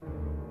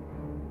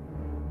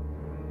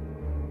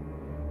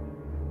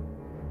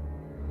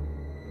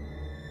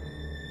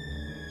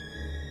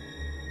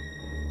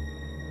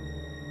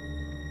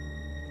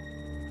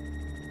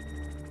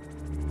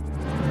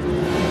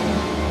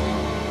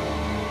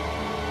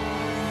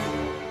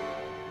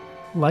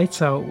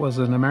Lights Out was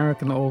an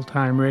American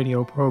old-time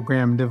radio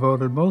program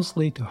devoted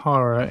mostly to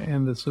horror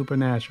and the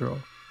supernatural.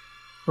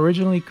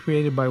 Originally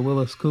created by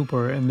Willis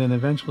Cooper and then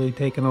eventually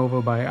taken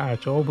over by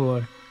Arch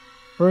Oboler,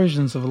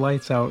 versions of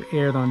Lights Out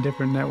aired on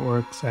different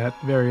networks at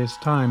various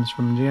times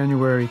from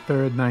January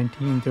 3,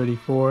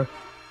 1934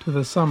 to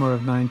the summer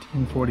of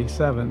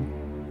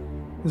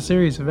 1947. The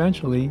series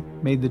eventually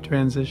made the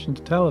transition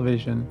to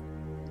television.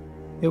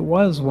 It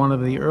was one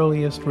of the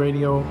earliest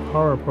radio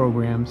horror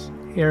programs,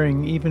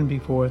 airing even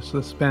before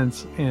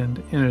Suspense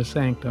and Inner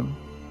Sanctum.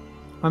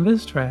 On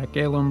this track,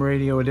 Heirloom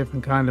Radio, a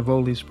different kind of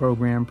oldies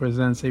program,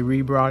 presents a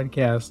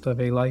rebroadcast of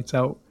a Lights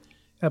Out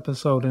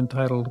episode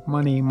entitled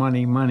Money,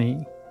 Money,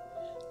 Money.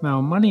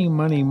 Now, Money,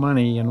 Money,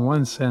 Money in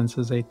one sense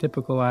is a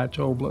typical Arch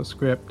Oboler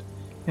script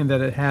in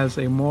that it has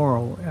a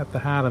moral at the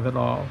heart of it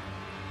all,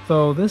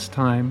 though this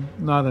time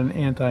not an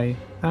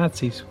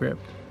anti-Nazi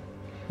script.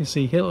 You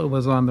see, Hitler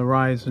was on the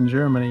rise in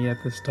Germany at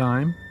this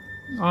time.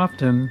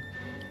 Often,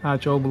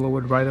 Arch Oboler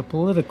would write a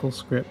political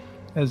script,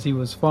 as he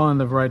was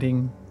fond of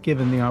writing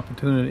given the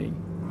opportunity.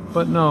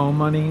 But no,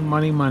 Money,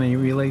 Money, Money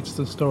relates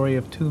the story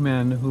of two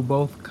men who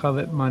both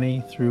covet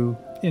money through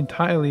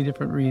entirely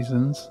different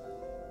reasons,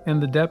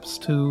 and the depths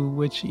to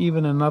which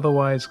even an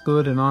otherwise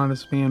good and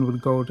honest man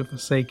would go to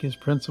forsake his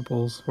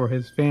principles for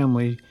his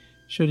family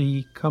should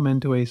he come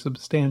into a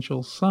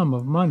substantial sum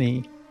of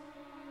money.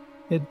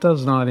 It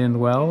does not end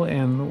well,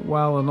 and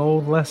while an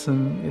old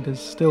lesson, it is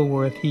still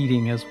worth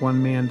heeding as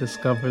one man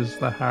discovers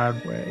the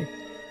hard way.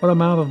 What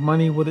amount of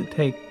money would it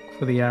take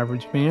for the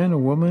average man or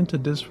woman to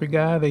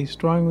disregard a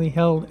strongly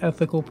held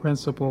ethical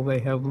principle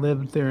they have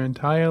lived their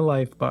entire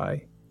life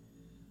by?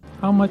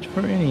 How much for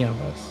any of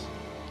us?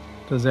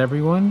 Does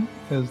everyone,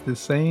 as the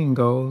saying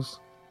goes,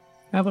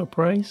 have a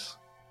price?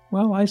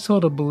 Well, I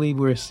sort of believe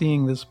we're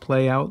seeing this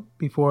play out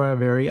before our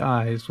very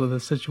eyes with the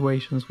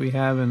situations we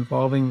have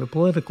involving the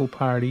political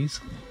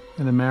parties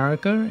in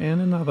America and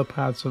in other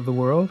parts of the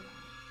world.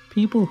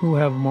 People who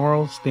have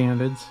moral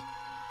standards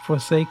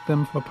forsake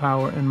them for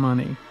power and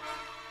money,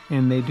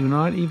 and they do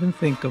not even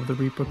think of the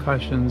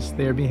repercussions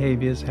their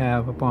behaviors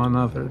have upon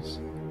others.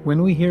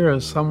 When we hear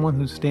of someone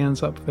who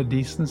stands up for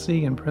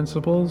decency and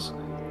principles,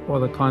 or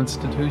the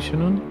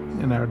Constitution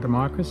and our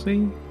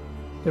democracy,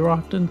 they're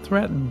often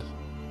threatened,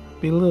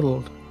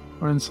 belittled,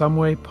 or in some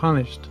way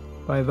punished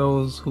by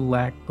those who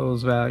lack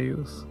those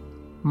values.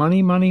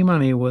 Money, Money,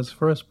 Money was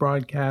first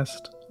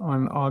broadcast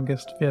on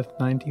August 5,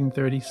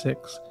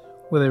 1936,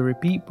 with a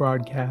repeat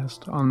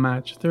broadcast on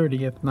March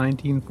 30th,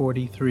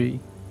 1943.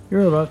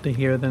 You're about to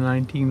hear the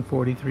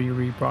 1943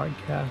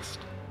 rebroadcast.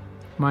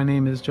 My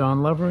name is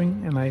John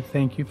Lovering, and I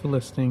thank you for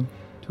listening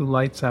to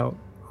Lights Out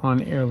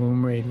on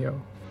Heirloom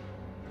Radio.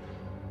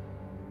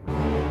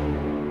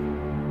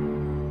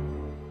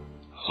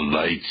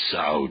 Lights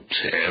out,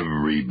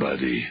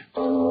 everybody.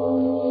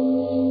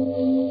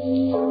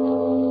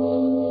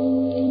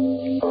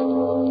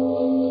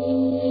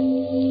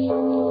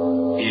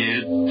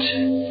 It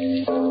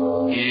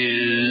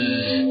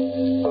is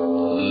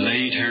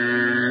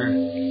later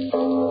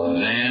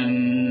than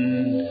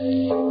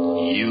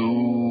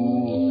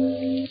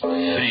you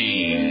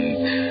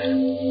think.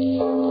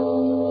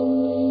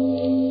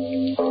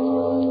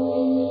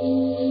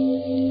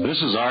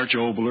 This is Arch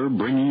Oboler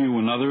bringing you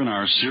another in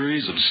our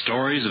series of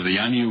stories of the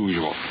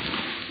unusual.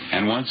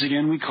 And once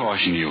again we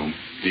caution you,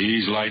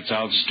 these Lights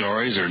Out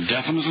stories are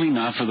definitely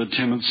not for the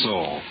timid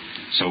soul.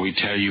 So we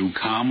tell you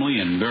calmly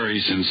and very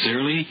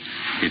sincerely,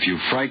 if you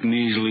frighten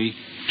easily,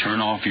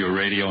 turn off your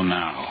radio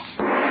now.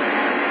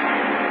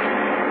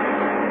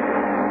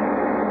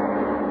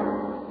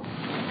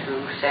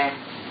 2 cents,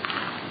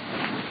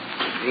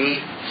 3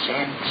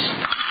 cents,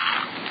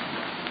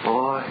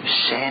 4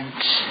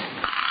 cents,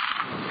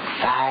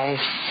 5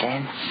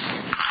 cents,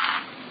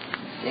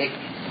 6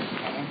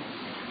 cents,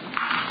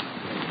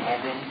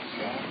 7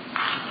 cents,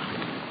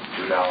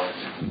 $2,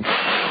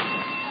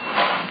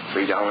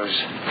 $3,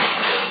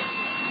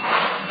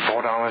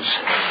 $4,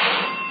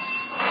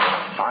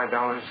 $5, $6,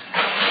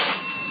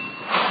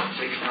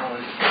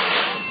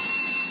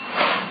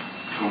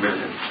 $2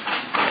 million,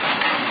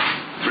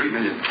 3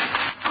 million,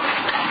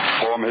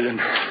 4 million,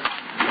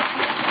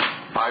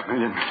 5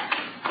 million,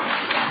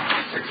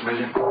 6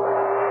 million.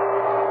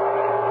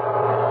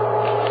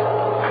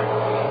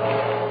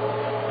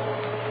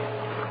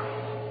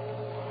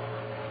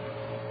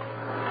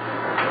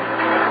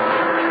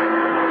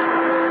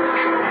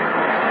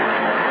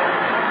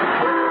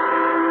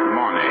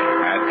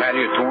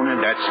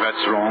 That's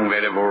what's wrong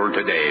with the world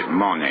today,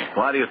 money.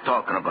 What are you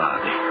talking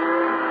about?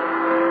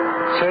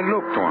 Say,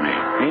 look, Tony,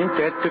 ain't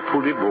that the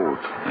pretty boat?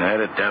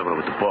 The devil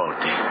with the boat.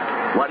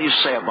 What do you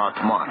say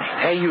about money?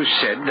 Hey, you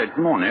said that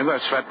money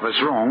was what was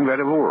wrong with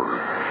the world.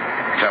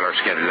 Fellers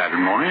get a little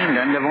money, and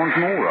then they want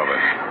more of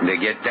it. They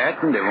get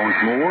that, and they want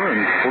more,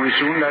 and pretty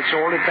soon that's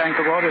all they think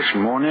about is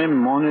money,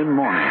 money,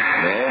 money.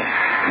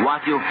 Yeah?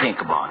 What do you think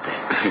about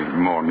that?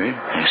 Money?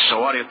 So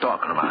what are you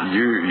talking about?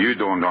 You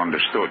don't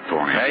understand,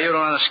 Tony. Hey, you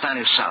don't understand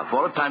yourself.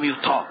 All the time you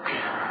talk.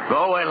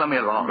 Go away, let me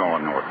alone.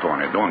 No,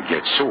 Tony, don't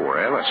get sore.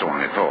 I was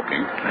only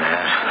talking.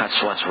 That's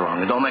what's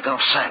wrong. It don't make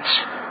enough sense.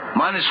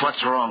 Money's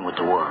what's wrong with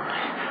the world.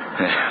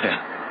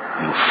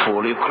 You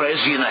fool, you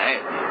crazy in the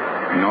head.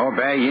 No,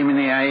 by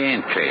Jiminy, I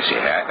ain't crazy.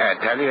 I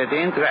tell you, it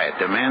ain't right.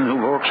 The man who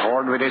works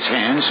hard with his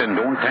hands and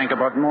don't think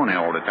about money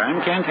all the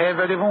time can't have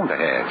what he want to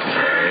have.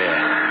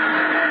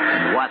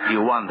 Yeah. What do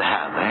you want to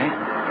have, eh?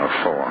 A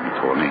farm,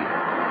 Tony.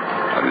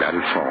 A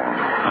little farm.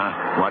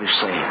 Huh? What do you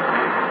say?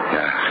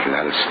 Yeah, a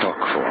little stock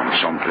farm.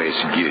 Someplace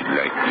good,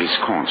 like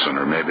Wisconsin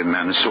or maybe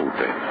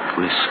Minnesota.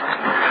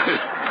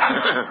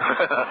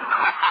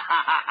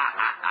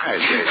 I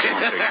say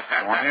something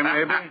funny,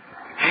 maybe?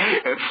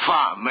 A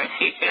farm, eh?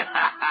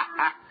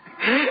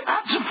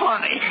 That's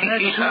funny.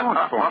 That's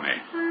not funny.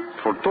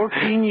 For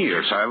 13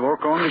 years I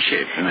work on the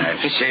ship and I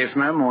have to save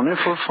my money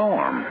for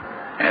farm.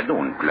 I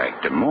don't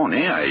like the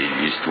money. I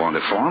just want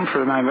a farm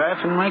for my wife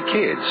and my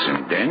kids.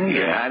 And then...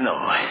 Yeah, I know.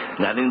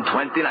 Then in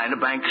 29, the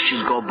bank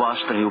she's go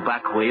bust and you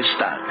back where you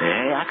start.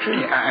 Eh,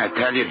 actually? I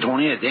tell you,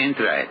 Tony, it ain't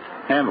right.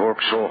 I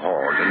work so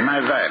hard, and my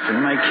wife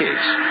and my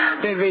kids.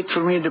 They wait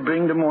for me to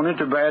bring the money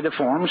to buy the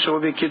farm so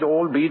we could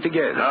all be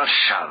together. Oh,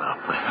 shut up.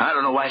 I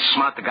don't know why a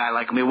smart guy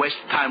like me wastes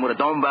time with a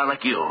dumb guy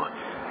like you.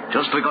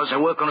 Just because I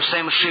work on the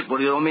same ship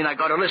with you don't mean I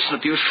gotta listen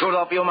to you shoot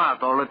off your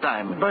mouth all the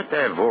time. But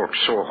I've worked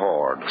so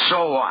hard.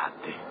 So what?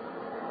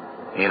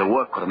 Ain't a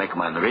work gonna make a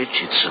man rich,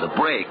 it's the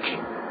break.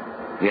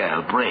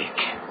 Yeah, a break.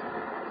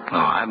 Oh,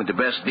 I'm the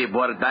best deep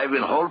water diver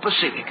in the whole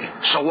Pacific.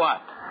 So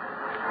what?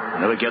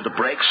 Never get the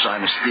break, so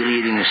I'm still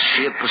eating a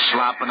ship, a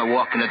slop, and a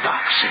walk in the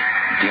docks.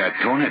 Yeah,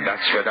 Tony,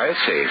 that's what I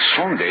say.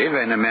 Someday,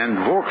 when a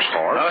man works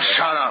hard... Oh,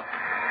 shut up.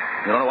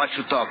 You don't know what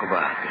you talk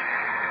about.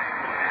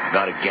 You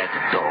gotta get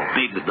the dough,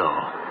 big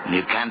dough. And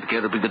you can't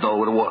get a big dough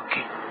with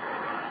working.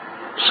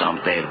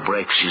 Someday the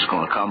break, she's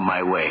gonna come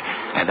my way,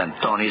 and then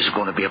Tony's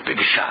gonna be a big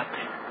shot.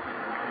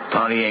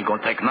 Tony ain't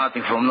gonna take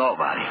nothing from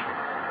nobody.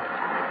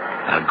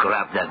 I'll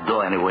grab that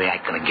dough any way I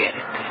can get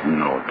it.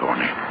 No,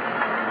 Tony.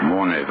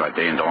 Money that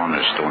ain't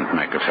honest don't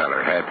make a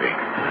feller happy.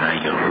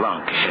 You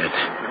lunkhead.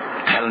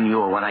 Telling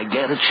you, when I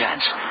get a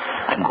chance,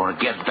 I'm gonna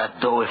get that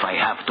dough if I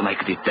have to make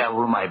the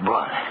devil my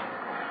brother.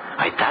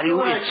 I tell you...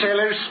 All right,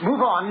 sailors,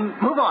 move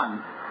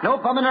on. No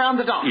bumming around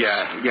the dock.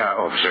 Yeah,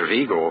 officer,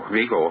 we go.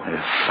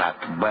 Fat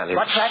belly.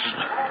 What's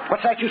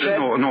that you said?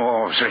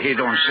 No, officer, he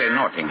don't say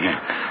nothing.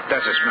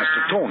 That is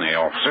Mr. Tony,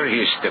 officer.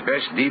 He's the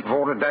best deep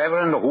water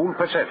diver in the whole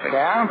Pacific.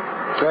 Yeah?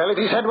 Well, if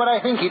he said what I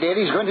think he did,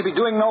 he's going to be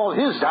doing all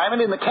his diving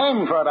in the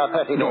cane for about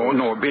 30 days.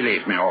 No,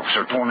 believe me,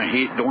 officer. Tony,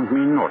 he don't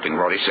mean nothing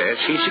what he says.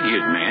 He's a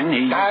good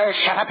man.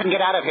 Shut up and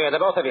get out of here,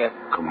 the both of you.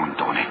 Come on,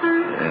 Tony.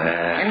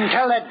 And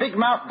tell that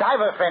big-mouth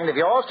diver friend of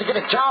yours to get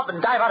a job and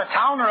dive out of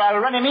town or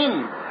I'll run him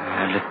in.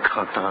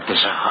 Cut out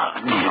his heart.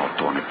 No,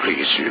 Tony,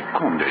 please.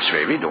 Come this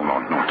way. We don't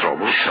want no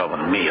trouble.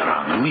 Shoving me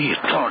around. Me,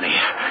 Tony.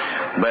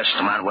 Best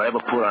man we ever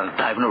put on a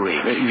diving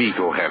rig. We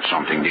go have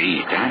something to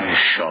eat, eh?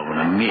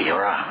 Shoving me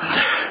around.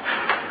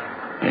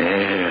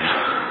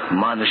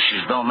 Money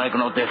she's don't make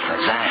no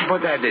difference, eh?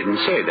 But I didn't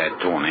say that,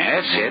 Tony.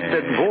 I said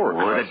that work.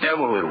 Well, the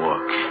devil will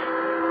work.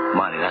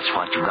 Money, that's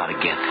what you gotta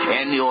get.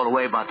 Any old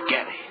way but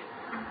get it.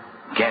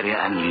 Gary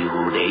and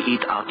you, they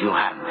eat out your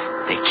hand.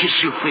 They kiss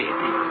your feet.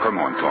 Come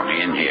on,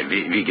 Tony, in here.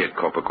 We get a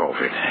cup of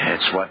coffee.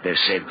 That's what they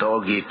say,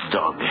 dog eat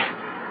dog.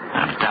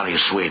 I'm telling you,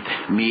 sweet,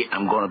 me,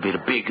 I'm going to be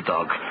the big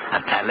dog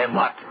and tell them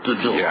what to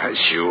do. Yeah,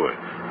 sure.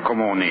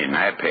 Come on in,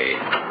 I pay.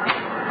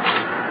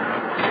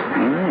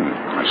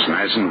 It's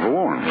nice and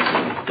warm.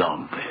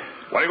 Dump.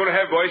 What are you going to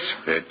have, boys?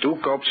 2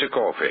 cups of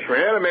coffee.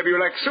 Well, maybe you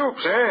like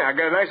soups, eh? I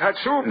got a nice hot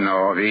soup.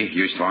 No, we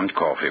just want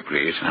coffee,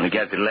 please. And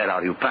get the lead out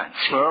of your pants.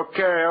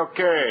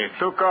 Okay.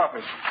 2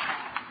 coffees.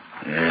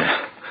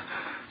 Yeah.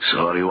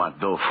 So what do you want to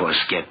do for us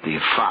get the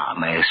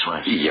farm, eh,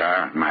 Swan?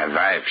 Yeah, my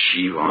wife,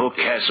 she wants...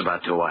 Who cares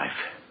about your wife?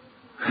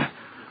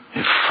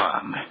 The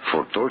farm.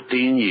 For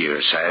 13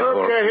 years, I've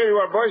worked... Okay, here you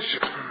are, boys.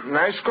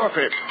 Nice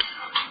coffee.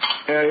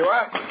 Here you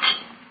are.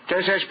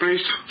 10 cents,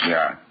 please.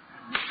 Yeah.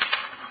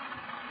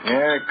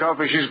 Yeah,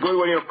 coffee, she's good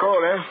when you're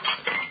cold, eh?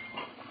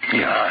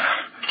 Yeah.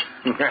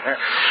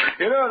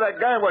 You know, that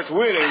guy was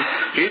winning.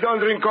 He don't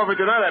drink coffee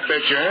tonight, I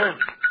bet you, eh?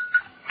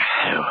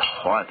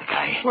 What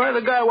guy? Well,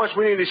 the guy was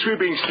winning the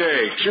sweeping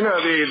stakes. You know,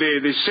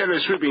 the sailor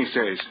sweeping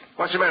stakes.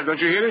 What's the matter? Don't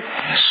you hear it?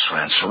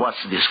 Swan, so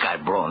what's this guy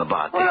blowing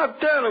about? Well, I'm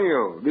telling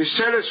you. The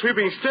sailor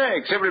sweeping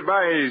stakes.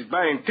 Everybody is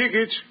buying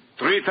tickets.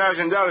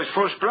 $3,000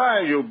 first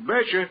prize, you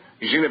betcha.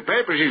 He's in the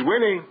papers. He's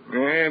winning.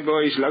 Yeah,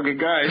 boy, he's a lucky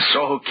guy.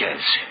 So who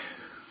cares?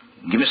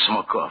 Give me some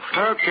more coffee.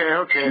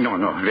 Okay. No,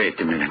 wait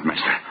a minute,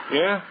 mister.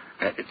 Yeah?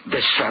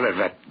 This fella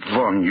that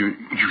won, you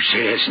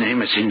say his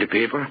name is in the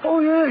paper? Oh,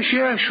 yes,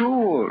 yeah,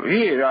 sure.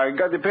 Here, I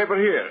got the paper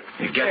here.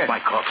 Get my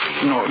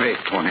coffee. No, wait,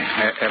 Tony.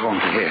 I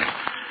want to hear.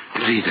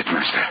 Read it,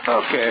 mister.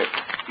 Okay.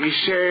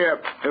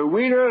 It's a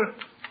winner.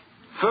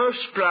 First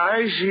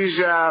prize is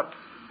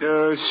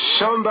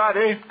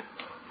somebody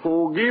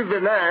who give the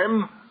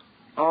name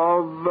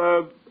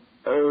of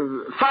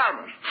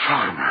Farmer.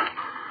 Farmer.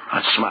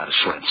 That's smart,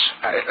 Swens.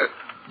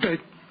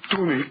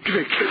 Tony,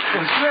 quick.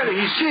 Well,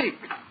 he's sick.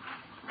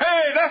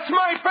 Hey, that's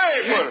my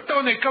paper.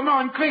 Tony, come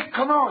on, quick,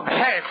 come on.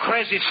 Hey,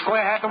 crazy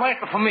square hat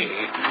waiting for me.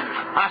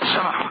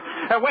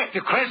 Wait,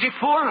 you crazy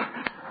fool.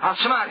 I'll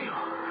smile you.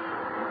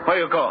 Where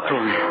you going?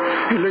 Tony,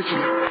 listen,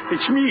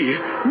 it's me.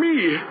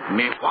 Me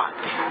what?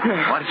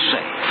 Yeah. What did you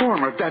say?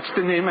 Farmer, that's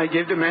the name I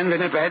gave the man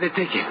when I buy the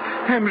ticket.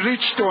 I'm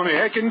rich, Tony.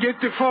 I can get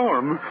the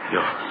farm.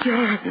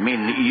 Yeah. You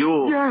mean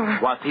you?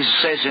 Yeah. What he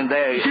says in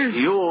there,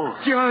 you?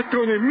 Yeah,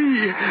 Tony,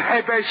 me.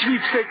 I buy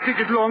sweepstake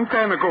ticket long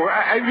time ago.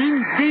 I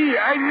win.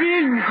 Yeah.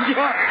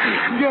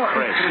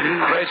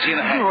 Crazy in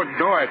the head.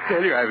 No, I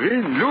tell you, I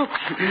win. Look.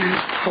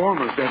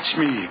 Farmer, that's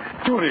me.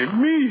 Tony,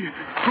 me.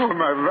 Oh,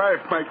 my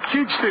wife, my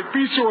kids, they'd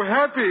be so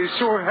happy. No,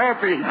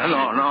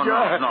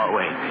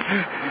 wait.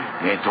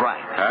 You ain't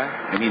right. Huh?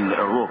 I mean,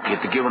 look, you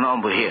have to give a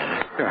number here.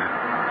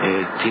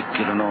 Yeah.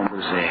 Ticket number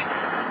is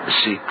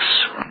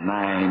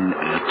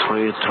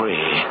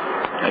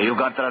 6933. You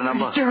got that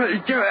number?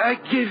 Yeah, I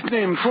gave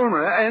name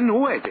Farmer. I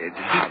know I did.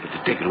 But the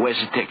ticket, where's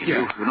the ticket?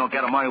 Yeah. You don't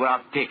get the money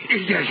without the ticket.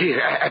 Yeah, here.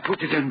 I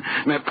put it in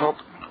my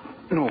pocket.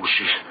 No,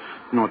 she's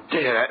not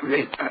there.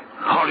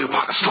 Hold your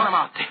pockets. Throw them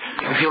out.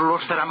 If you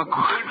lost it, I'm a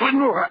good. Well,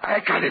 no, I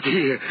got it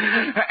here.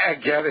 I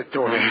got it,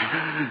 Tony.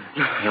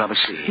 Let me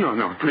see.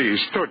 No, please.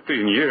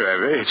 13 years I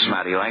wait. What's the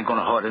matter? You ain't going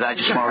to hold it. I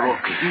just want to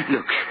look.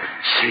 Look.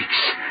 6,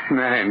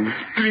 9,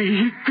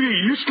 3,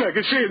 just like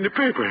I say in the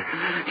paper.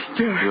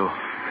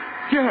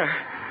 Yeah.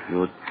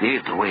 You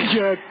did win.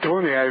 Yeah,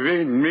 Tony, I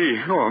win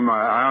me. Oh,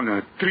 my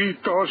honor.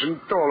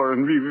 $3,000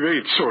 and we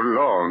wait so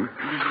long.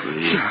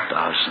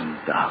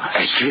 $3,000.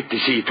 I quit to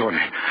see, Tony.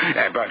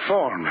 I bought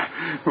farm.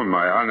 Oh,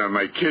 my honor,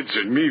 my kids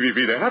and me will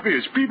be the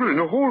happiest people in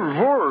the whole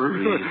world.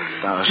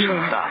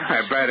 $3,000.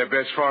 I buy the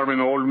best farm in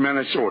all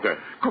Minnesota.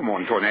 Come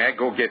on, Tony, I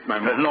go get my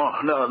money.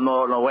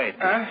 No, wait.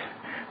 Huh?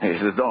 If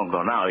you don't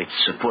go now,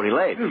 it's pretty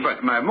late.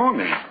 But my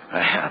money.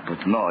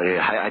 But no,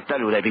 I tell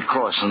you, they be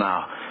closing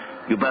now.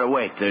 You better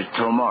wait till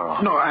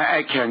tomorrow. No,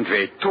 I can't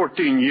wait.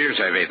 14 years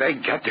I wait. I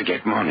got to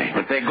get money.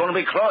 But they're going to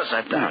be closed,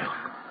 I tell you.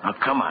 Now,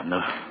 come on.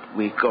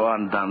 We go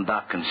on down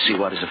dock and see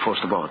what is the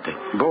first about it.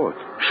 Boat?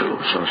 Sure.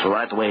 So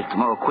right away,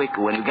 tomorrow quick,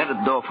 when you get at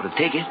the door for the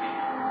ticket,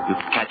 you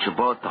can catch a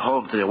boat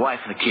home to your wife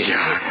and the kids.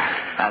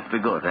 Yeah. That'd be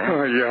good, eh?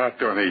 Oh, yeah,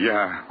 Tony,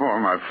 yeah. Oh,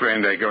 my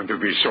friend, I'm going to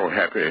be so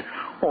happy.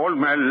 All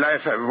my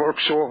life I've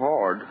worked so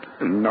hard.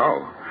 And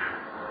now,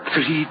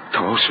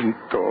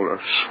 $3,000.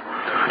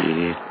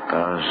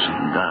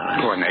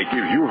 $3,000. Oh, and I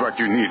give you what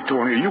you need,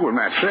 Tony. You are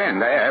my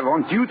friend. I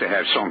want you to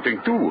have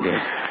something, too. Yeah.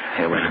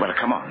 Hey, well,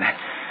 come on.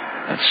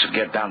 Let's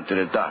get down to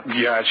the dock.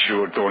 Yeah,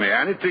 sure, Tony.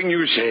 Anything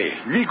you say.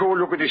 We go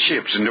look at the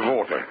ships in the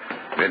water.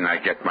 Then I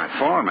get my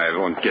farm. I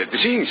won't get to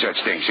seeing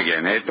such things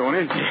again, eh,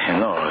 Tony? Yeah,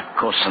 no, of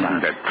course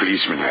not. That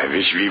policeman, I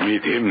wish we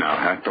meet him now,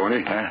 huh,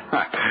 Tony?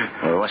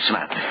 Well, what's the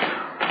matter?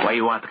 Why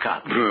you want the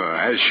cop?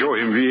 I'll show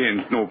him we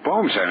ain't no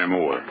bombs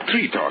anymore.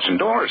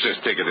 $3,000 this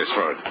ticket is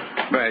for.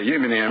 By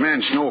Jiminy, a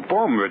man's no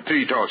bomb with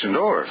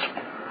 $3,000.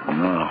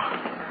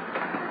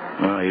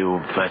 No, you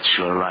bet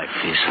your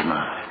life is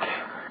not.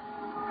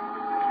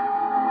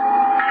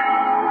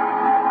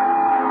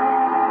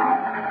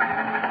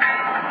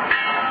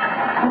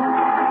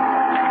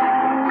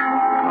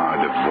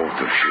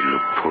 She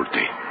looked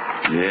pretty.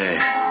 Yeah.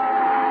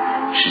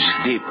 She's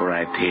deep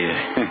right here.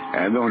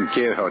 I don't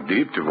care how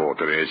deep the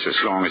water is as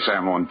long as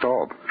I'm on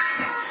top.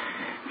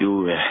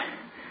 You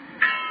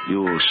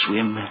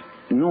swim?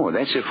 No,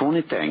 that's a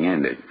funny thing,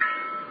 isn't it?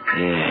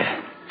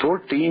 Yeah.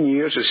 14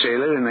 years a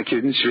sailor and I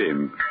couldn't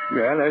swim.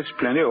 Well, there's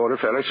plenty of other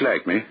fellas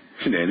like me.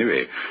 And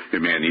anyway, the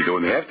man, he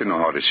don't have to know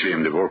how to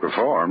swim to work a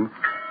farm.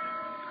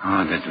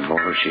 Oh, that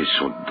water, she's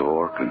so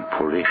dark and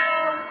pretty.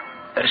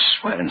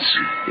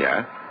 Swenson.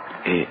 Yeah?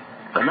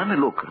 Let me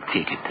look at the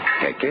ticket.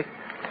 Ticket?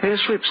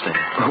 Here's Swipster.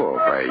 Oh,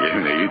 why,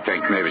 you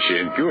think maybe she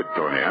ain't good,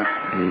 Tony, huh?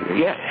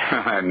 Yeah.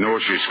 I know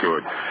she's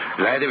good.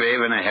 Right away,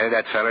 when I heard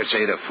that fella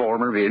say the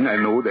farmer win, I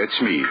know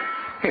that's me.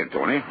 Here,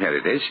 Tony, there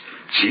it is.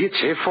 See, it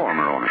say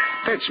farmer on it.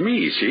 That's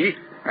me, see?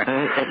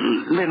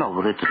 Lean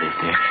over a little bit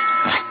there. I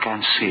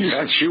can't see.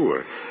 Yeah,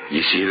 sure.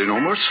 You see the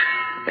numbers?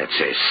 That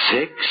says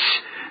 6,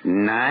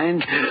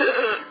 9...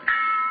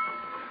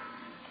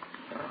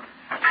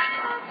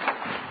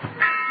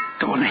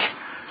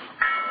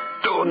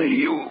 Tony,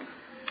 you...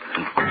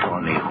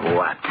 Tony,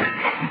 what?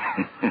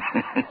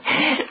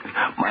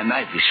 My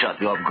knife is shut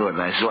you up good,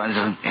 my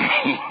Swanson.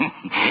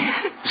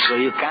 So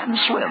you can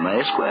swim,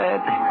 eh,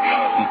 Squid?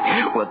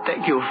 Well,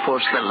 thank you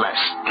first and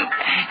last.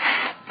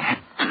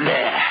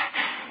 There.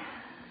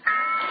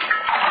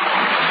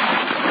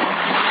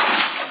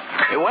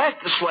 Hey, wait,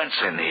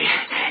 Swanson.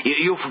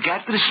 You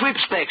forgot the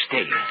sweepstakes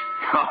ticket.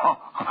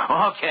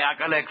 Okay, I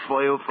collect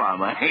for you,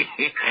 farmer.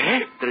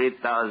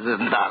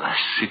 $3,000.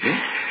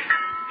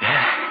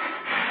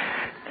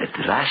 At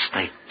last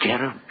I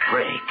get a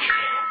break.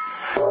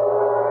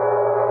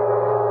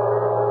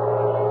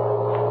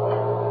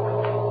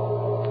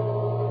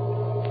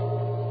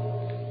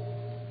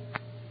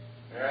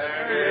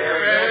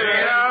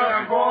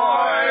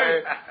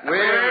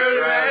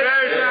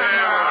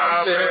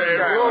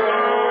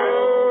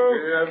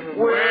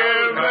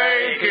 We'll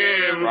make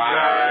him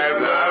drive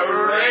the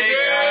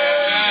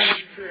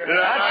rigging.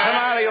 That's the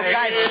matter, you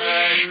guys.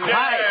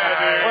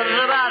 Quiet. What's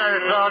the matter,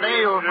 Tony?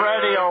 You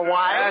afraid of your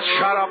wife?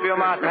 Shut up, you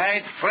mouth. I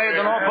ain't afraid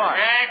of no butt.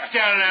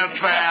 Excellent,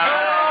 pal.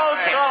 Oh,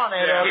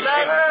 Tony, the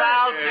big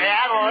mouth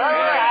cattle.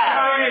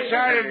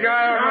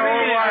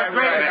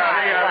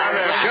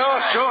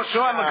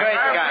 Sure, I'm a great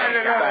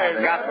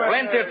guy. Got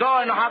plenty of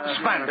dough and know how to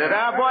spend it,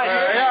 huh, boys?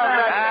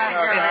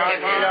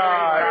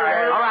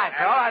 All right.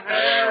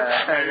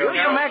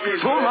 You make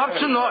too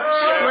much noise.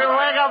 We'll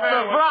wake up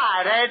the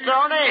bride, eh,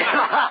 Tony?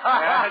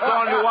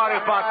 Don't you worry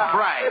about the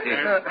bride.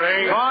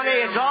 Tony,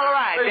 it's all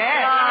right,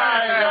 eh?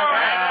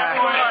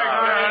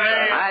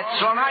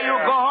 So now you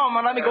go home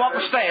and let me go up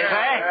the stairs,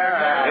 eh?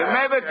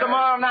 Maybe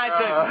tomorrow night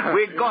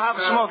we go have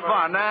some more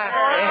fun, eh?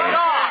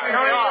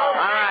 All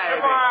right.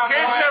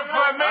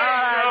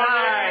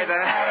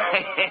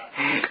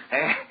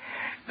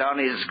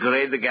 Tony's a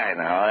great guy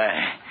now,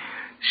 eh?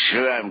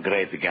 Sure, I'm a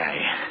great guy.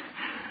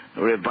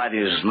 Everybody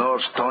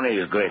knows Tony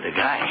is a great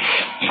guy.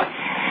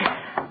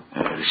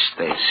 There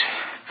stays.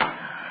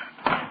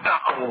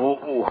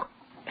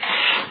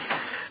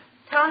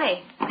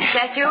 Tony, is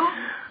that you?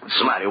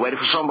 Somebody waiting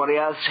for somebody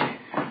else?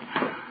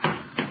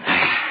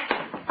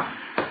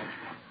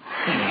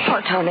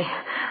 Oh, Tony,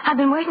 I've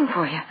been waiting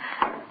for you.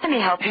 Let me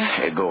help you.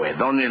 Hey, go ahead.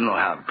 Don't need no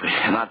help.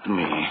 Not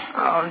me.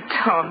 Oh,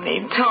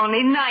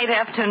 Tony, night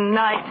after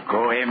night.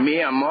 Go ahead,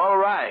 me. I'm all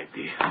right.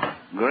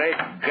 Great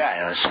guy,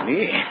 that's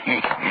me.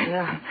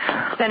 You're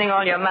spending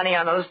all your money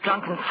on those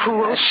drunken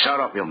fools. Shut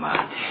up, your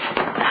mouth.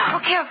 Oh,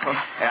 careful.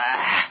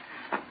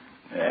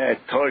 I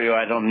told you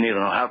I don't need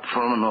no help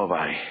from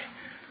nobody.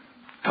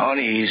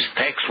 Tony, he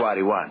takes what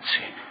he wants.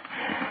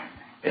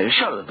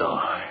 Shut the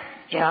door.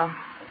 Yeah.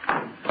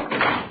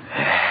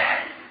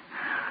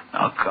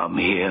 Now come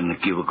here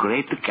and give a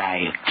great guy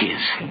a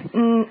kiss.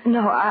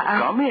 No, I...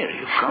 Come here,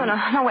 you come.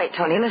 No, wait,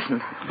 Tony,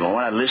 listen. Don't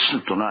want to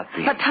listen to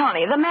nothing. But,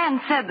 Tony, the man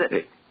said that...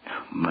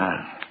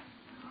 Man?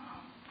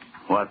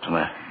 What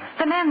man?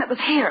 The man that was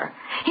here.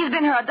 He's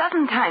been here a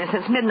dozen times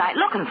since midnight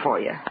looking for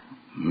you.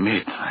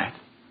 Midnight?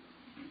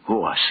 Who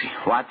was he?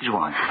 What did you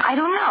want? I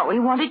don't know. He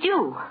wanted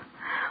you.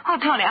 Oh,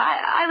 Tony,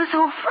 I was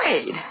so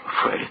afraid.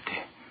 Afraid?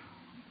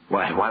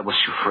 Why was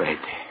you afraid?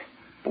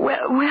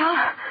 Well,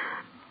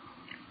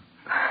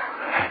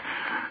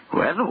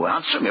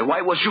 answer me.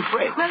 Why was you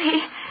afraid? Well,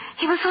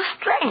 he was so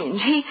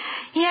strange.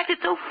 He acted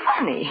so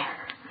funny.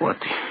 What?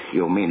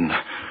 You mean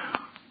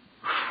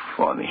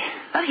funny?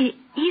 Well,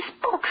 he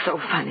spoke so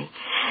funny.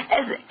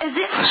 As if...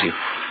 As if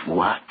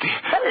what?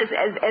 Well,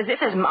 as if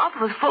his mouth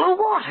was full of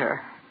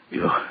water.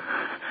 You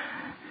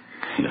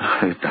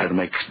tried to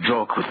make a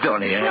joke with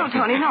Tony, eh? No,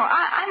 Tony, no.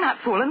 I'm not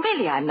fooling.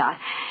 Really, I'm not.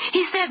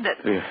 He said that...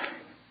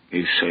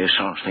 He said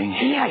something?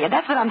 Yeah,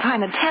 that's what I'm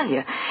trying to tell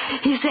you.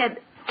 He said,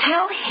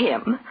 tell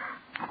him...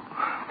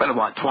 Well,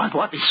 what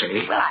did he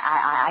say? Well,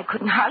 I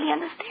couldn't hardly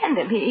understand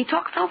him. He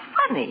talked so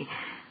funny.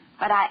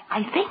 But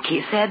I think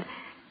he said,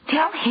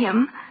 tell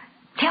him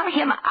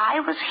I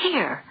was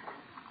here.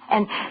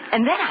 And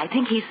then I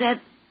think he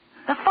said,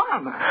 the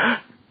farmer.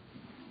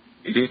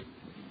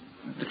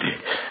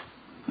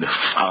 The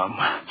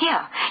farmer?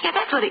 Yeah,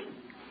 that's what he...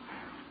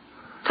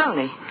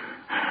 Tony,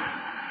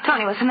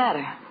 what's the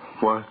matter?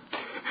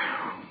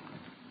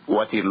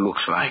 What he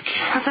looks like.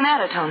 What's the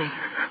matter, Tony?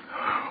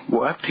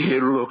 What he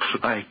looks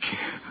like.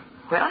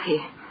 Well,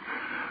 he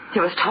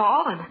was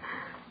tall,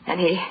 and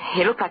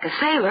he looked like a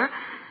sailor,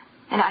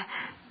 and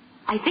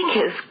I think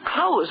his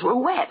clothes were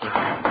wet.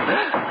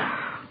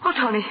 Oh,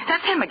 Tony,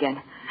 that's him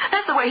again.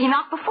 That's the way he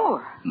knocked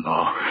before.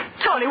 No.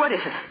 Tony, what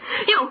is it?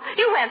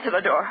 You answer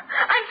the door.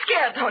 I'm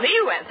scared, Tony.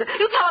 You answer.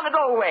 You tell him to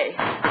go away.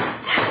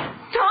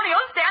 Tony,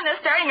 don't stand there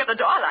staring at the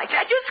door like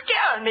that. You're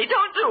scaring me.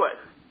 Don't do it.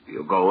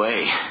 You go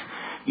away.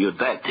 You're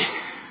dead.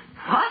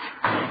 What?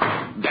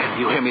 Dead.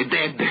 You hear me?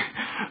 Dead.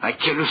 I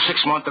killed you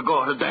 6 months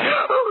ago today.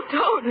 Oh,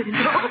 Tony,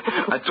 no.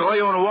 I throw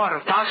you in the water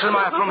 1,000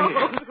 miles from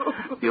here.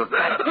 You're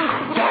dead.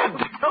 Dead.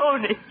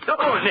 Tony.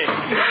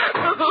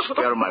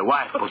 Scare my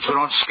wife, but you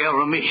don't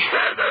scare me.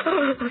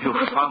 You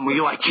found me,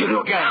 I kill you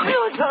again.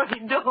 No, Tony,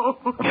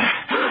 don't.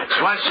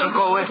 Twice I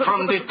go away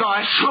from the door,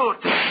 I shoot.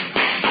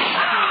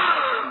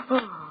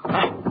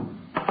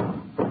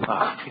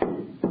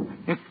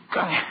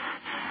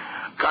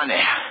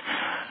 Connie,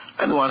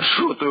 I don't want to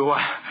shoot you. I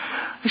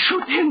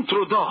shoot him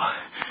through the door.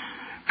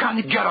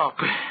 Connie, get up.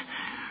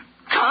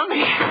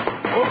 Connie.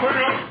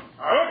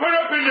 Open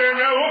up in there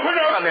now. Open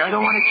up. Connie, I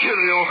don't want to kill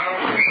you.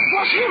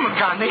 What's him,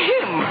 Connie?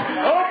 Him.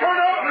 Open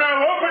up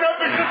now. Open up.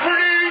 It's the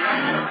police.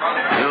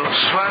 You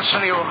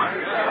Swanson,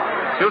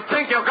 you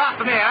think you got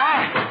me,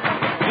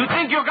 eh? You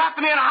think you got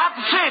me in a hot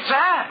seat,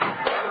 eh?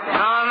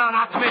 No,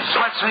 not me,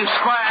 Swanson, you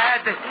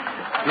squarehead.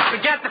 You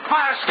forget the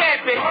fire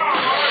escape.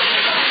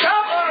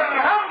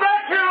 Come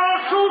back here,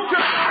 I'll shoot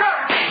you.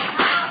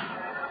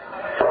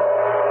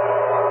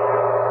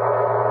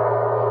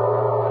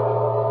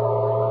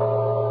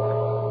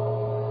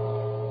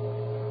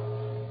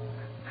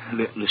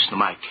 Listen,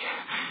 Mike,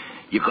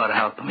 you gotta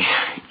help me.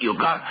 You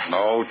got me.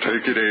 No,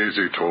 take it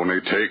easy, Tony.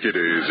 Take it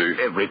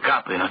easy. Every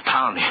cop in the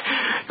town,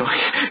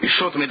 he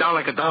shot me down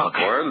like a dog.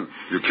 Well,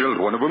 you killed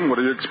one of them. What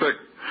do you expect?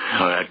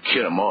 I'd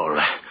kill them all.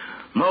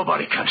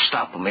 Nobody can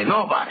stop me.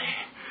 Nobody.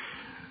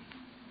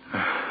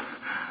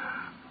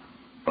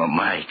 Oh,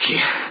 Mike,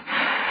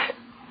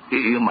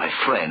 you're my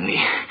friend.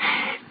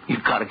 You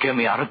gotta get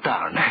me out of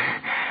town.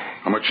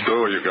 How much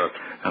dough you got?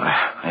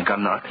 I got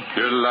nothing.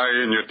 You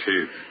lie in your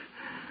teeth.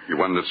 You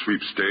won the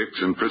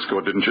sweepstakes in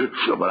Frisco, didn't you?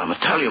 Sure, but I'm going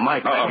to tell you,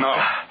 Mike. No.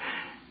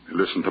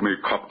 Listen to me,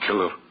 cop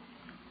killer.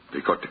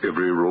 They got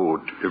every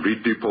road, every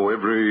depot,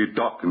 every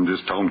dock in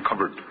this town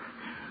covered.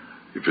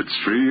 If it's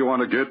free you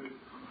want to get,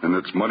 then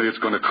it's money it's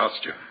going to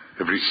cost you.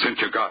 Every cent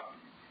you got.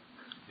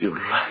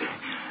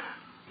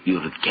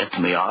 You'll get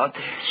me out?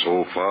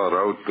 So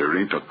far out, there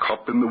ain't a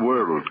cop in the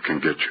world can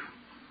get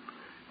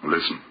you.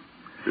 Listen,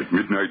 at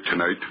midnight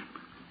tonight,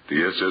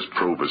 the SS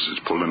Probus is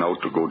pulling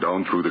out to go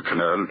down through the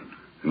canal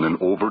and then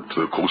over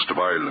to the coast of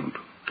Ireland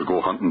to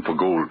go hunting for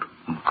gold.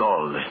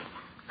 Gold?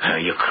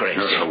 You're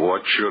crazy.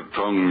 Watch your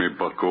tongue, me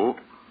bucko.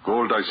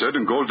 Gold, I said,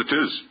 and gold it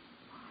is.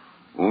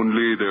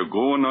 Only they're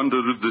going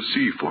under the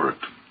sea for it.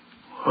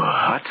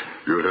 What?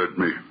 You heard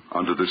me.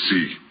 Under the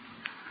sea.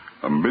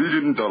 $1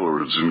 million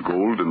in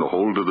gold in the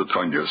hold of the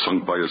Tanya,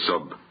 sunk by a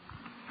sub.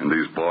 And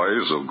these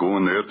boys are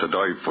going there to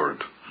dive for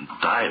it.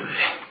 Dive?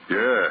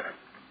 Yeah.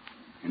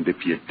 And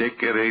if you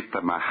decorate the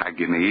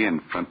mahogany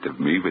in front of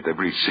me with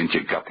every cent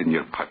you got in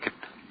your pocket,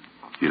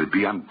 you'll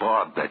be on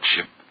board that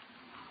ship.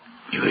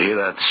 You hear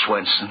that,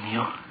 Swenson?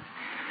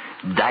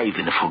 You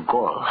diving for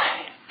gold.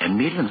 $1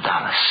 million.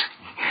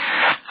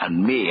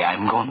 And me,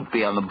 I'm going to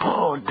be on the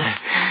board.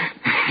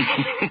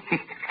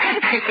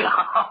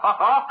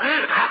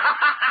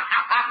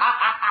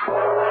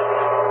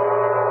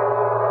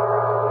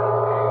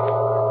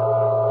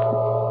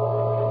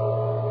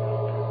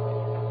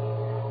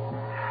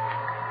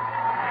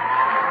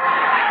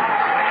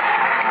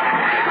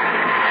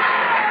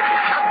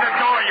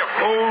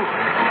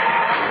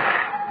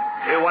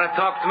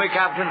 Talk to me,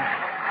 Captain?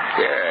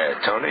 Yeah,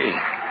 Tony.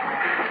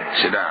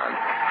 Sit down.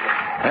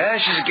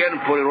 She's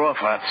getting pretty rough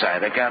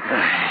outside, Captain?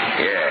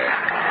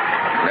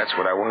 Yeah. That's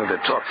what I wanted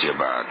to talk to you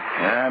about.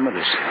 Yeah, I'm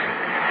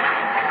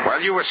listening.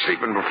 While you were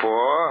sleeping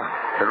before,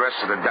 the rest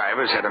of the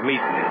divers had a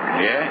meeting.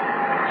 Yeah?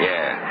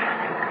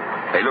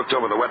 Yeah. They looked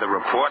over the weather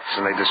reports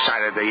and they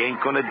decided they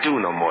ain't going to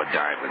do no more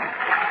diving.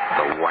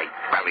 The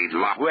white-bellied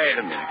lot. Wait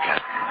a minute,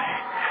 Captain.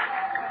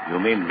 You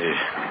mean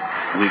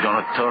we're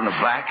going to turn it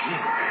back?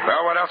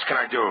 Well, what else can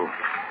I do?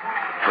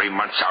 3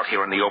 months out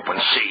here in the open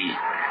sea.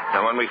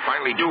 And when we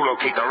finally do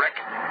locate the wreck,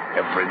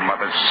 every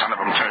mother's son of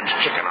them turns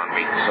chicken on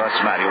me. So what's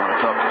the matter? You want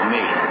to talk to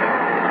me?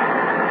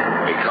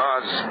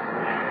 Because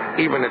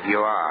even if you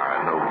are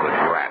a no-good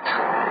rat,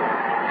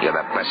 you're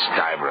the best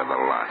diver of the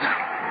lot.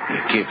 You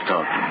keep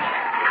talking.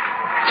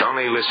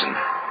 Tony, listen.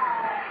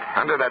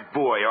 Under that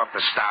buoy off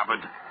the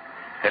starboard,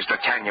 there's the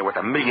Tanya with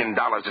 $1 million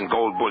in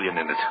gold bullion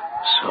in it.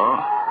 So?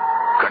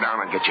 Go down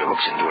and get your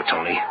hooks into it,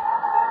 Tony.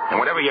 And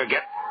whatever you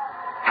get,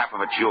 half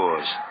of it's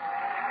yours.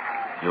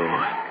 You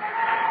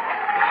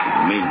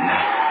mean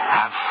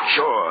half?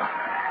 Sure.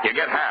 You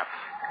get half.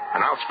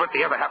 And I'll split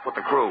the other half with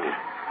the crew.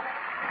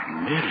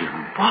 $1 million?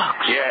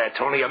 Yeah,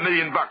 Tony, $1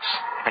 million.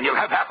 And you'll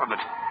have half of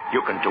it.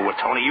 You can do it,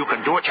 Tony. You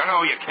can do it. You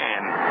know you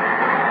can.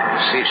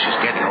 See, she's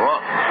getting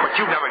rough. But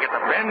you never get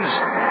the bends.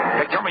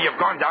 They tell me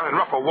you've gone down in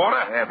rougher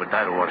water. Yeah, but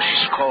that water,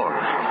 she's cold.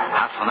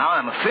 Half an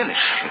hour, I'm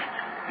finished.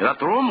 You got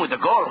the room with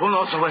the gold. Who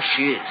knows where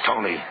she is?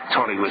 Tony,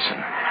 listen.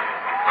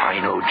 I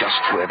know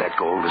just where that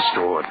gold is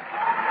stored.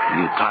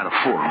 You trying to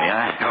fool me,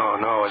 eh?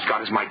 No, as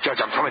God is my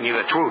judge, I'm telling you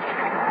the truth.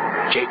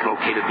 Jake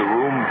located the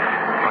room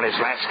on his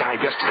last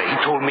dive yesterday. He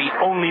told me,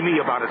 only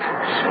me about it.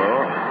 So?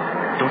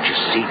 Don't you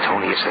see,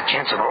 Tony, it's the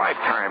chance of a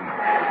lifetime.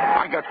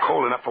 I got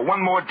cold enough for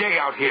one more day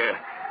out here.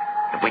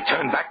 If we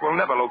turn back, we'll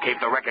never locate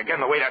the wreck again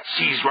the way that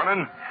sea's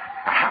running.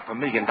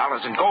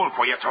 $500,000 in gold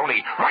for you,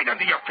 Tony, right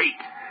under your feet.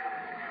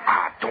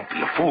 Don't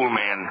be a fool,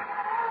 man.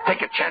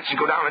 Take a chance and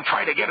go down and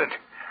try to get it.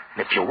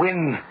 And if you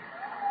win,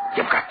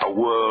 you've got the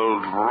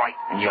world right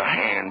in your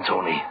hand,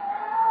 Tony.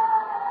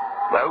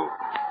 Well,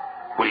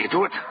 will you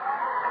do it? The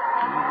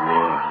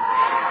world.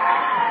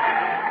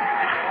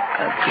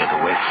 I'll get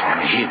away from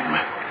him.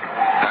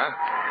 Huh?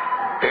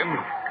 Him?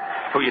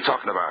 Who are you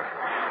talking about?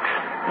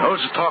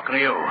 Who's talking to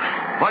you?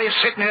 What are you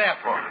sitting there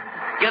for?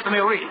 Get them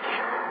your rig.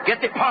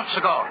 Get the pumps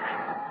of gold.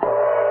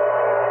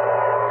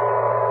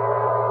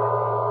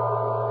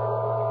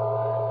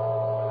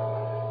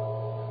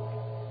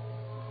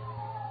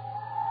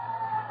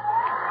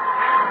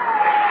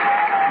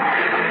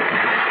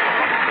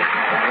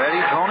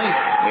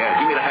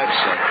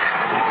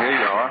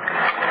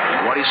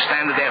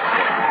 Standing there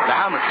for? The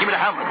helmet. Give me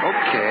the helmet.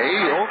 Okay.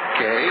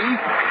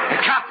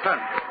 Hey,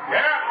 Captain. Yeah?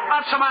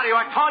 What's the matter?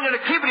 I told you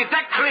to keep the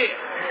deck clear.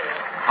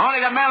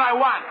 Only the men I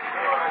want.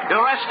 The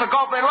rest to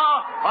go below,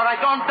 or I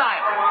don't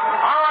dive.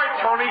 All right,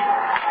 Tony.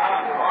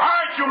 All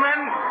right, you men.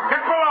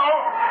 Get below.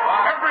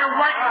 Every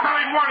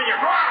white-bellied one of you.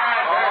 Go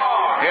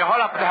on. Here,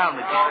 hold up the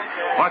helmet.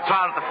 Want to try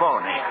on the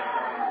phone.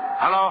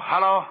 Hello?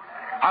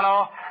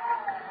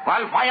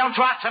 Well, why don't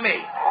you answer me?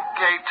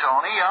 Okay,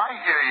 Tony, I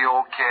hear you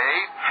okay.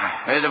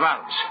 Here's the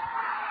balance.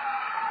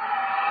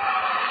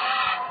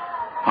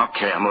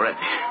 Okay, I'm ready.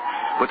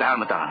 Put the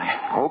helmet on.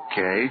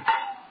 Okay.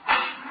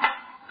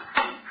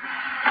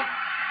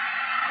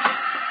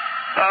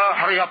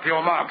 Hurry up, you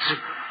marks.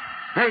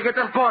 Hey, get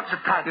them boards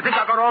tied. You think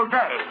I got all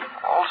day?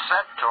 All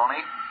set,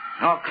 Tony.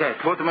 Okay,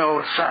 put me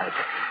over the side.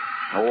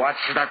 Now watch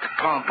that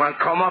pump. I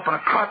come up and I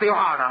cut your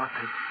heart out.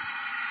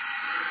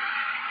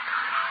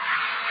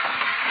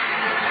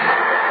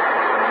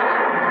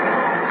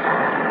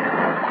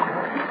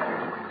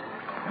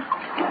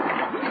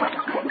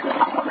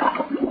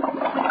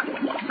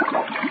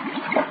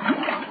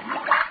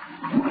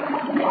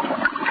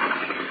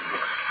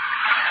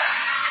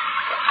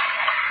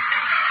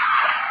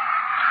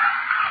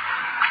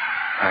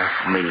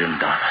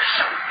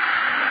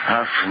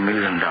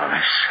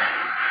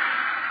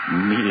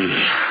 $500,000. Me.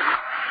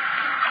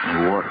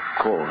 Work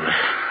coal.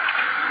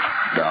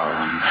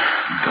 Down.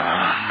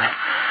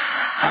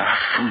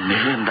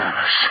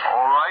 $500,000.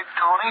 All right,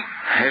 Tony?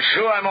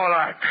 Sure, I'm all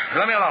right.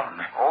 Let me alone.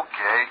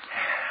 Okay.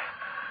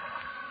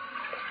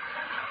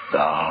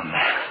 Down.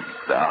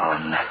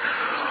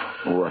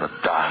 What a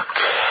dark.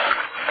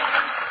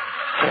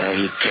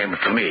 He came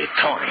to me,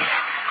 Tony.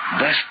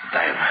 Best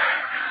diver.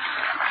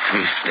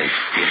 50.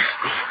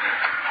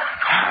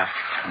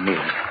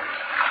 $500,000.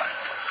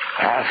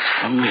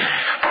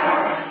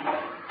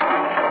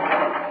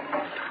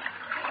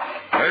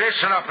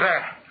 Listen up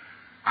there.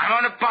 I'm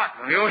on the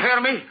bottom. You hear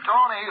me?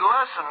 Tony,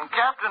 listen.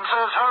 Captain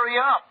says hurry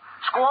up.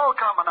 Squall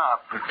coming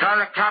up. Tell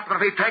the captain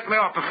if he take me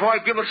off before I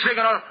give a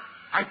signal,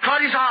 I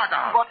cut his heart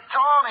out. But,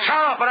 Tony...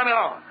 Shut up and let me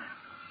alone.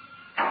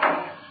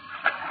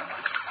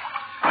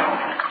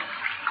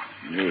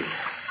 Me.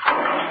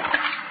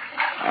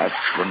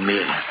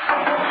 $500,000.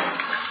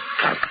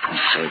 Captain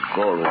said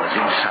gold was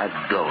inside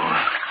the door.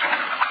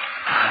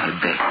 I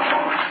bet.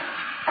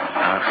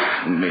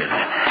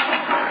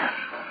 $500,000.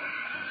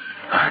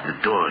 At the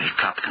door, the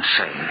captain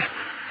said,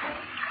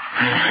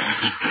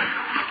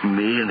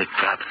 me and the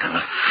captain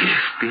are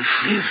 50-50.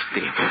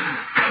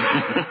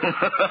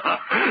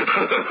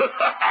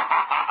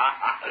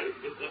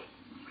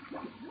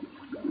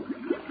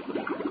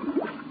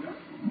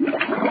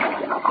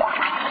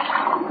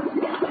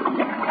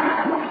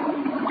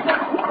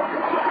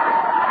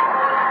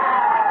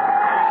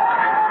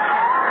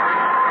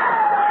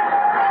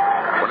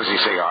 What does he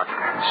say, Art?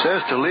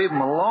 Says to leave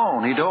him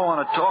alone. He don't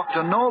want to talk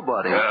to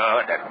nobody.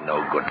 That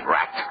no good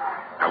rat.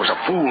 I was a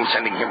fool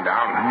sending him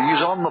down.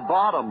 He's on the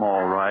bottom,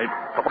 all right.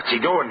 But what's he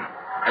doing?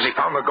 Has he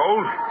found the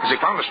gold? Has he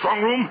found the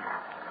strong room?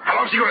 How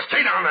long's he going to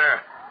stay down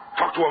there?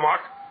 Talk to him,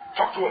 Art.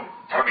 Talk to him.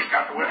 Tell him he's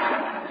got to win.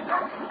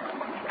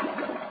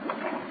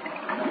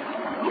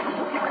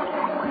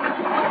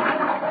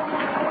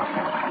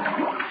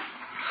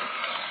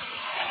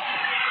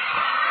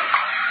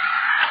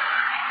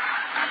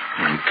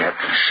 The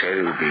captain said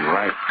he would be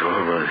right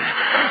over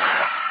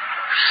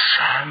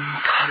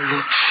Santa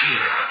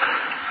Lucia.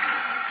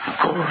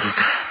 Gold.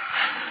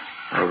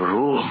 A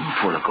room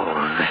full of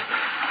gold.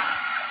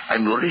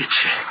 I'm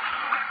rich.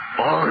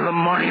 All the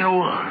money in the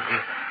world.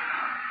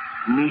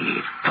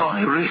 Me,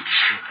 Tony, rich.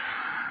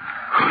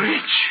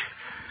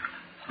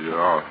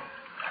 Yeah.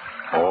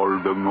 All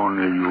the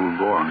money you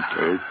want,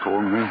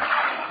 Tony?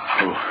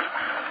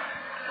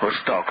 Who's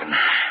talking?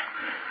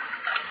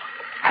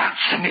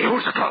 Answer me,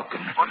 who's talking?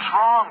 What's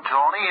wrong,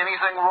 Tony?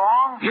 Anything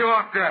wrong? You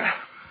up there.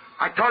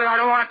 I told you I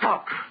don't want to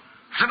talk.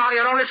 Somebody,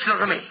 you don't listen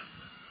to me.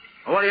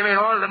 What do you mean,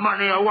 all the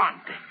money I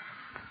want?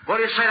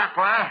 What do you say that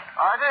for, eh?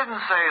 I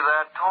didn't say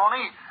that,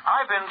 Tony.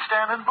 I've been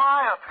standing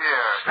by up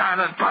here.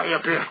 Standing by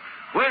up here?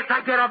 Wait till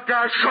I get up there,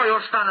 I'll show you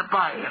standing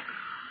by.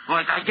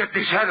 Wait till I get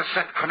this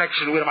headset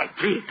connection with my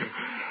feet.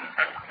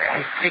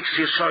 I fix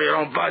you so you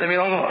don't bother me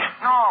no more.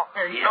 No.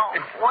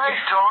 Wait,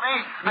 Tony.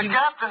 The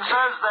captain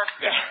says that...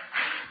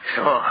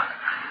 So,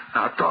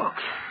 now talk.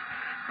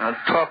 Now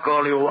talk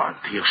all you want,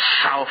 you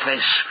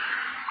sourface.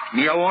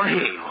 Me, I won't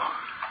hear you.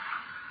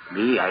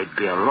 Me, I'd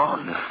be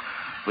alone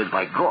with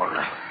my gold.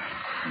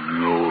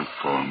 No,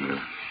 Tony.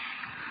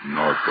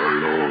 Not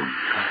alone.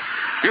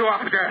 You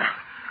up there.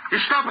 You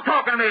stop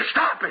talking to me.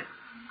 Stop it.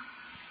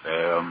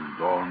 I am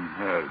down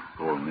here,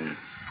 Tony.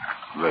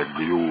 With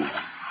you.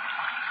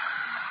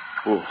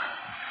 Who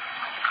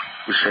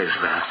says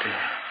that?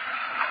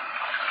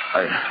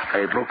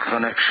 I broke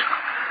connection.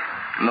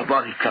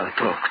 Nobody can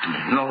talk to me.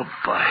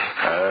 Nobody.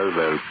 I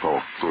will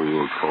talk to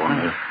you,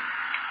 Tony.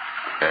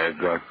 I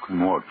got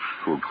much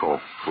to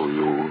talk to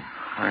you.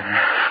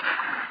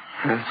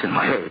 It's in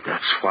my head.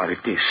 That's what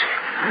it is.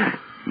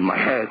 In my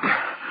head.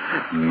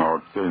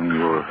 Not in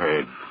your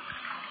head.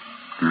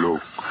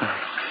 Look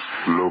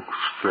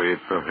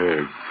straight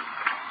ahead.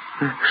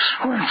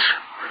 Squinch.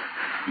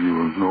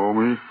 You know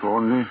me,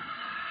 Tony?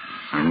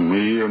 And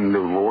me in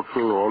the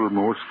water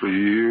almost a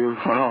year?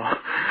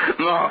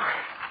 No.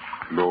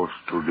 Close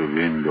to the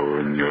window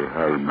in your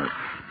helmet.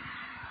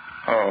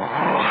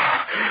 Oh.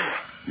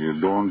 You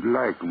don't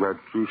like what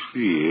you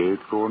see,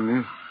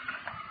 Tony?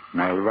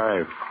 My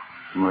wife,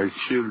 my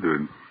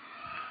children.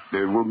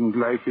 They wouldn't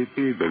like it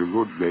either,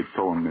 would they,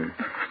 Tony?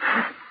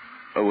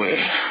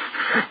 Away.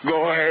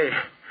 Go away.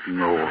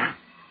 No.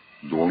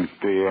 Don't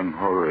be in a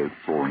hurry,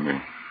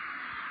 Tony.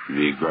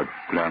 We got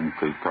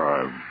plenty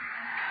time.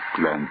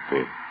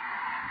 Plenty.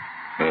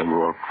 I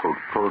worked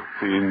for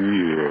 13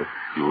 years.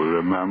 You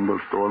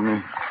remember,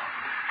 Tony?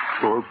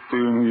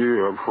 14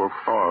 years for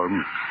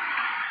farm.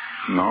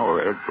 Now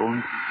I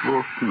don't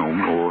work no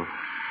more.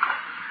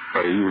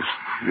 I used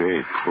to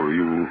wait for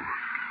you.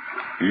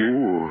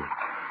 You.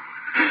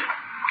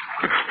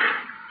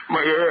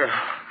 My hair.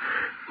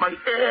 My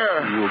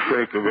hair. You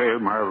take away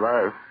my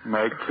wife,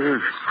 my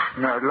kids,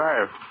 my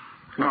life.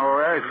 Now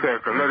I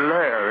take a little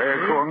hair,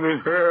 eh, Tony?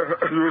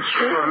 You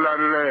steal a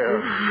little hair.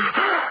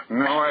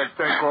 Now I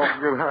take off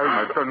your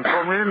helmet and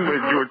come in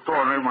with you,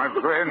 Tony, my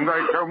friend.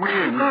 I come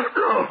in.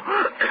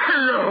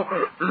 No.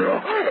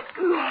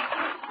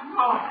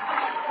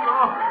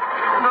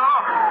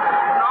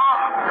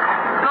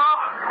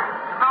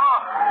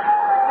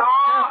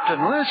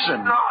 Captain,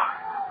 listen. No.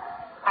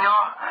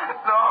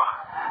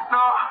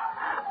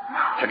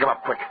 Take him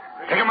up, quick.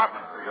 Take him up.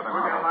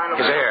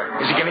 His air.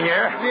 Is he getting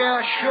air?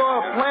 Yeah,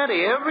 sure,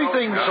 plenty.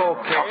 Everything's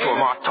okay. Talk to him,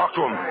 Mark. Talk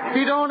to him.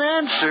 He don't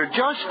answer,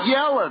 just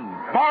yelling.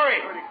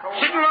 Maury,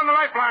 signal on the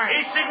lifeline.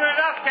 He's signaling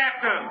us,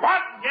 Captain.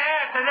 What?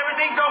 Yeah, says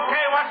everything's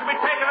okay. Wants to be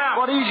taken out.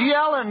 But he's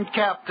yelling,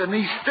 Captain.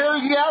 He's still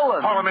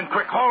yelling. Haul him in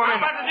quick. Haul him in.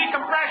 How about the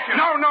decompression?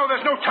 No,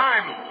 there's no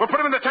time. We'll put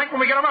him in the tank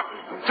when we get him up.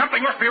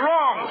 Something must be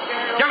wrong.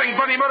 Yelling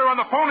bloody murder on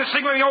the phone and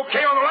signaling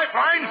okay on the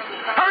lifeline.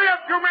 Hurry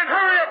up, you men.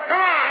 Hurry up.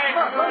 Come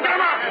on. Get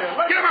him up.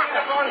 Get him up.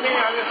 Come on.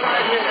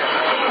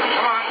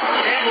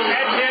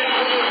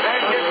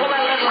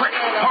 That's it. Quick.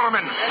 Haul him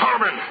in.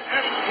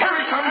 Here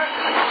he comes.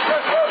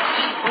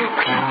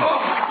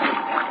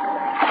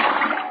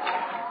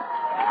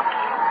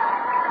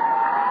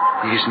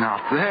 He's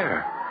not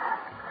there.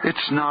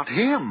 It's not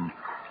him.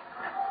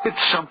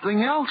 It's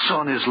something else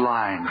on his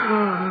line.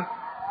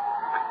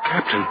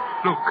 Captain,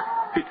 look.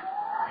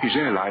 His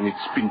airline,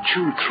 it's been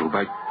chewed through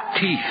by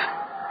teeth.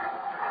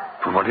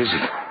 But what is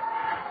it?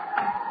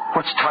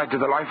 What's tied to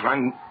the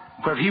lifeline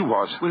where he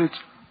was? Well, it's...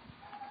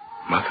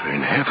 Mother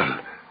in heaven.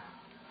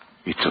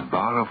 It's a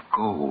bar of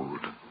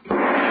gold.